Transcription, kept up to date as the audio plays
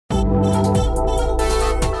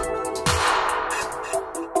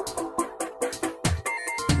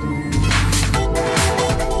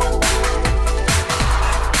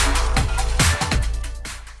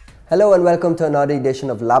Hello and welcome to another edition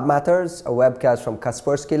of Lab Matters, a webcast from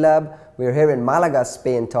Kaspersky Lab. We're here in Malaga,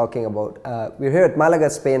 Spain we're here at Malaga,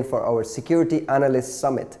 Spain for our Security Analyst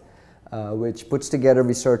Summit, which puts together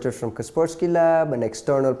researchers from Kaspersky Lab and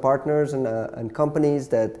external partners and companies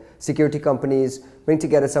security companies bring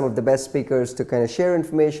together some of the best speakers to kind of share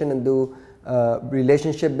information and do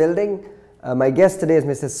relationship building. My guest today is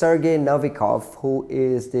Mr. Sergey Novikov, who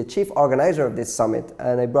is the chief organizer of this summit,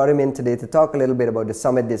 and I brought him in today to talk a little bit about the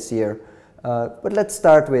summit this year. But let's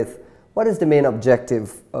start with, what is the main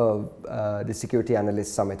objective of the Security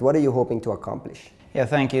Analyst Summit? What are you hoping to accomplish? Yeah,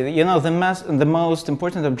 thank you. You know, the most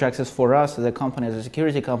important objectives for us as a company, as a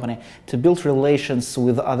security company, to build relations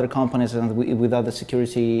with other companies and with other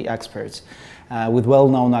security experts, with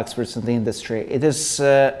well-known experts in the industry. It is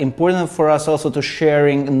important for us also to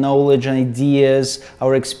sharing knowledge and ideas,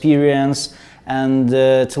 our experience, and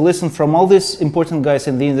to listen from all these important guys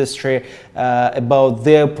in the industry about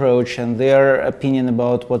their approach and their opinion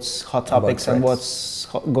about what's hot topics and what's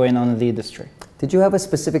going on in the industry. Did you have a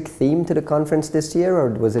specific theme to the conference this year, or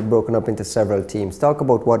was it broken up into several teams? Talk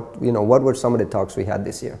about what were some of the talks we had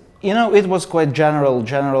this year? You know, it was quite general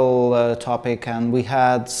topic, and we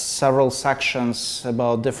had several sections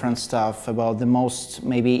about different stuff, about the most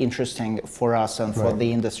maybe interesting for us and for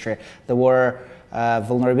the industry. There were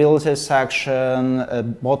vulnerability section, a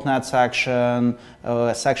botnet section,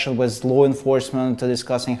 a section with law enforcement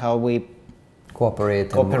discussing how we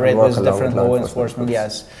cooperate with different law enforcement.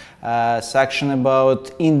 Yes. Section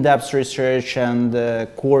about in-depth research and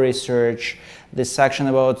core research, this section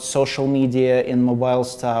about social media in mobile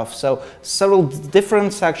stuff. So several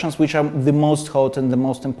different sections which are the most hot and the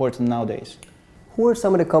most important nowadays. Who are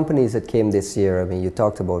some of the companies that came this year? I mean, you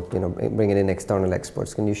talked about bringing in external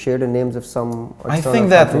experts. Can you share the names of some external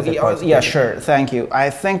companies? Yeah, sure. Thank you. I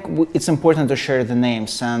think it's important to share the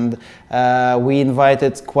names, and we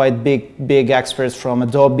invited quite big experts from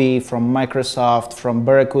Adobe, from Microsoft, from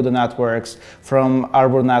Barracuda Networks, from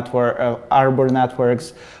Arbor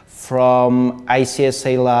Networks, from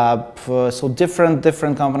ICSA Lab. So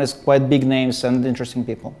different companies, quite big names and interesting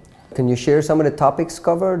people. Can you share some of the topics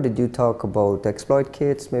covered? Did you talk about exploit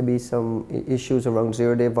kits, maybe some issues around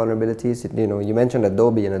zero-day vulnerabilities? You mentioned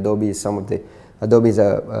Adobe, and Adobe is a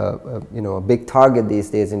big target these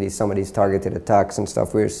days in some of these targeted attacks and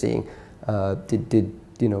stuff we're seeing. What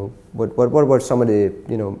were some of the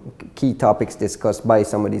key topics discussed by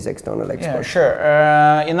some of these external experts? Yeah,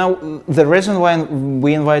 sure. The reason why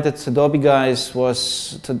we invited Adobe guys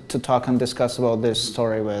was to talk and discuss about this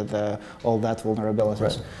story with all that vulnerabilities.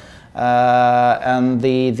 Right. And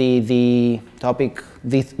the topic,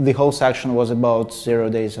 the whole section was about 0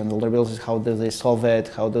 days and vulnerabilities. How do they solve it?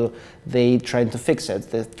 How do they try to fix it?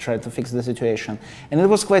 They try to fix the situation. And it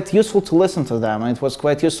was quite useful to listen to them. And it was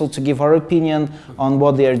quite useful to give our opinion on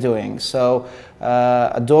what they are doing. So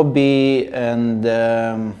Adobe and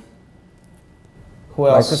who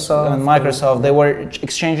else? Microsoft. They were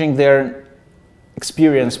exchanging their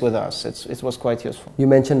experience with us. It was quite useful. You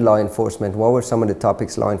mentioned law enforcement. What were some of the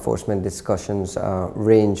topics law enforcement discussions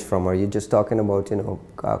range from? Are you just talking about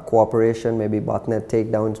cooperation, maybe botnet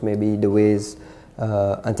takedowns, maybe the ways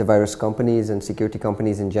antivirus companies and security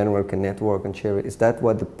companies in general can network and share it? Is that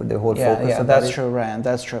what the whole focus of that is? Yeah, that's true, Ryan.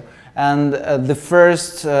 That's true. And the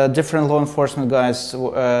first different law enforcement guys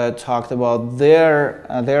talked about their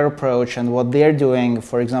approach and what they're doing,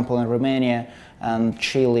 for example, in Romania and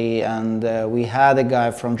Chile, and we had a guy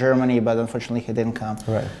from Germany, but unfortunately he didn't come.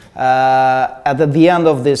 Right. At the end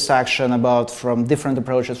of this section from different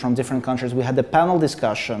approaches from different countries, we had a panel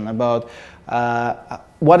discussion about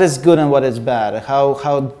what is good and what is bad.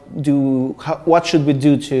 What should we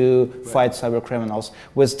do to fight cyber criminals,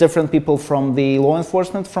 with different people from the law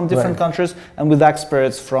enforcement from different countries, and with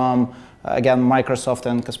experts from again Microsoft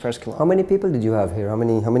and Kaspersky. How many people did you have here? How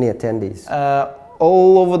many attendees?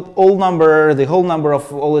 The whole number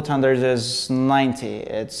of all attenders is 90.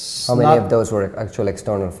 How many of those were actual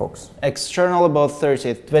external folks? External, about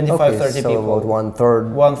 30, 25, 30 so people. About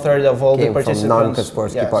one-third. One-third of all the participants. From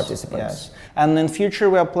non-Kaspersky participants. Yes. And in future,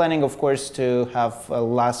 we are planning, of course, to have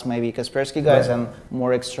less maybe Kaspersky guys and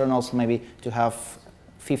more externals, maybe to have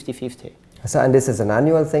 50-50. So, and this is an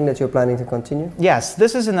annual thing that you're planning to continue? Yes,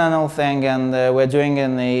 this is an annual thing, and we're doing it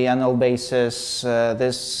on an annual basis.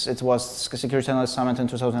 It was Security Analyst Summit in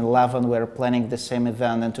 2011. We're planning the same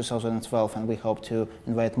event in 2012, and we hope to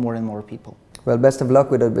invite more and more people. Well, best of luck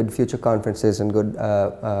with future conferences, and good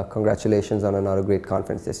congratulations on another great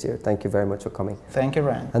conference this year. Thank you very much for coming. Thank you,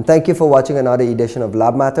 Ryan. And thank you for watching another edition of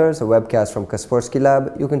Lab Matters, a webcast from Kaspersky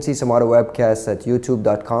Lab. You can see some other webcasts at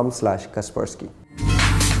youtube.com/Kaspersky.